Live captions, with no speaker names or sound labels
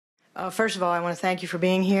First of all, I want to thank you for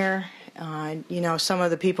being here. You know, some of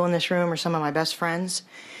the people in this room are some of my best friends,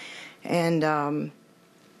 and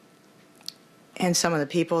some of the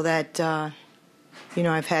people that you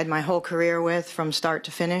know, I've had my whole career with from start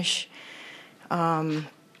to finish. I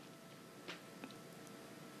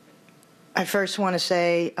first want to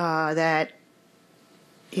say that,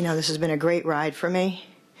 you know, this has been a great ride for me.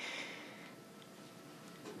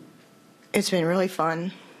 It's been really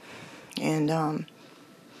fun, and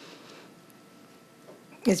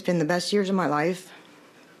it's been the best years of my life.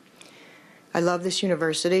 I love this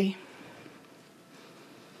university.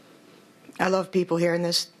 I love people here in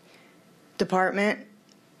this department,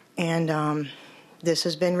 and this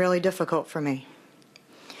has been really difficult for me.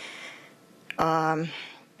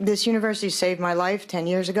 This university saved my life 10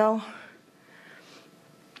 years ago,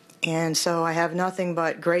 and so I have nothing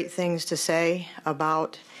but great things to say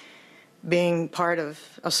about being part of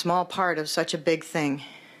a small part of such a big thing.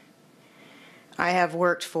 I have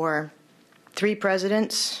worked for 3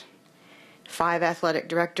 presidents, 5 athletic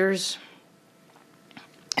directors,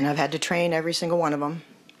 and I've had to train every single one of them.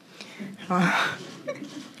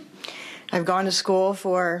 I've gone to school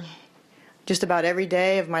for just about every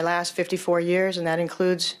day of my last 54 years, and that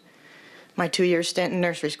includes my 2-year stint in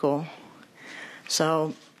nursery school.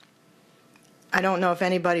 So I don't know if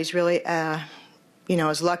anybody's really, you know,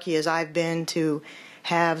 as lucky as I've been to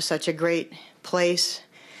have such a great place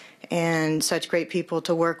and such great people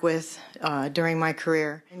to work with during my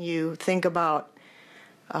career. And you think about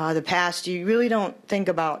the past, you really don't think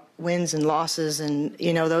about wins and losses and,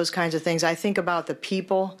 you know, those kinds of things. I think about the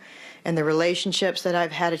people and the relationships that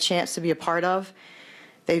I've had a chance to be a part of.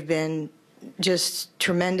 They've been just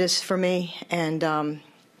tremendous for me, and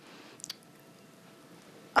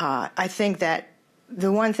I think that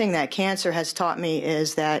the one thing that cancer has taught me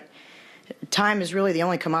is that time is really the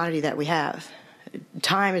only commodity that we have.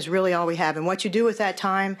 Time is really all we have, and what you do with that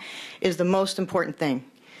time is the most important thing.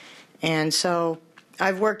 And so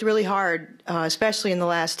I've worked really hard, especially in the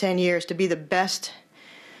last 10 years, to be the best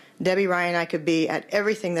Debbie Ryan I could be at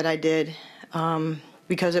everything that I did,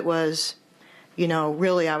 because it was, you know,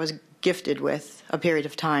 really I was gifted with a period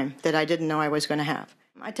of time that I didn't know I was going to have.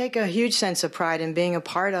 I take a huge sense of pride in being a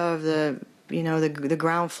part of the, you know, the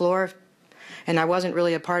ground floor, and I wasn't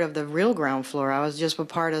really a part of the real ground floor. I was just a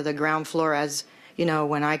part of the ground floor as, you know,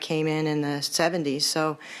 when I came in the 70s.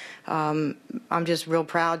 So I'm just real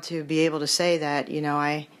proud to be able to say that, you know,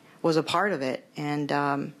 I was a part of it, and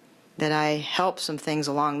that I helped some things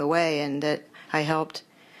along the way, and that I helped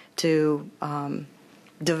to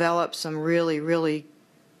develop some really, really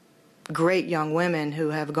great young women who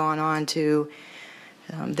have gone on to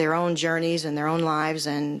their own journeys and their own lives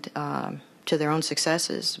and to their own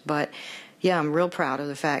successes. But yeah, I'm real proud of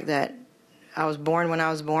the fact that I was born when I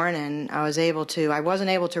was born, and I wasn't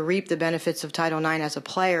able to reap the benefits of Title IX as a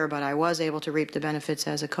player, but I was able to reap the benefits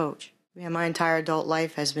as a coach. Yeah, my entire adult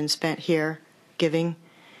life has been spent here giving,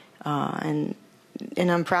 and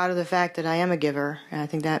I'm proud of the fact that I am a giver, and I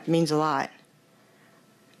think that means a lot.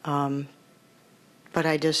 But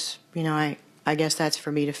I just, you know, I guess that's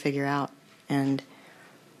for me to figure out, and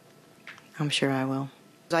I'm sure I will.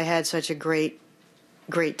 I had such a great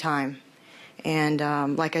time,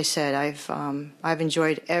 and like I said, I've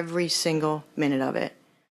enjoyed every single minute of it.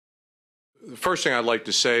 The first thing I'd like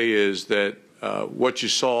to say is that what you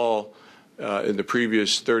saw in the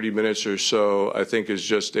previous 30 minutes or so, I think, is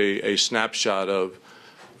just a snapshot of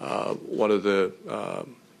one of the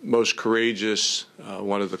most courageous,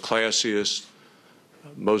 one of the classiest,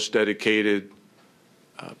 most dedicated,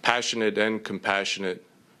 passionate and compassionate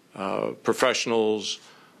professionals,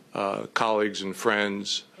 colleagues and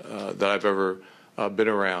friends that I've ever been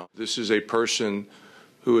around. This is a person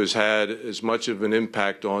who has had as much of an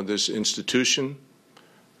impact on this institution,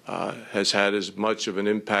 has had as much of an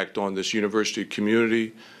impact on this university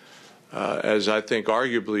community as I think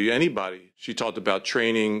arguably anybody. She talked about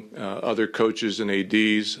training other coaches and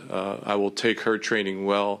ADs. I will take her training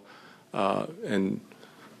well and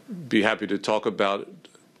be happy to talk about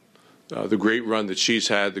the great run that she's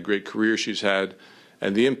had, the great career she's had,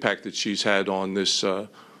 and the impact that she's had on this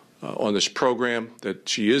program, that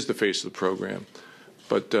she is the face of the program,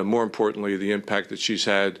 but more importantly, the impact that she's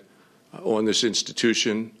had on this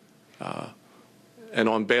institution and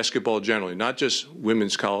on basketball generally, not just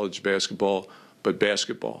women's college basketball, but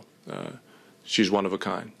basketball. She's one of a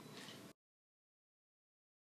kind.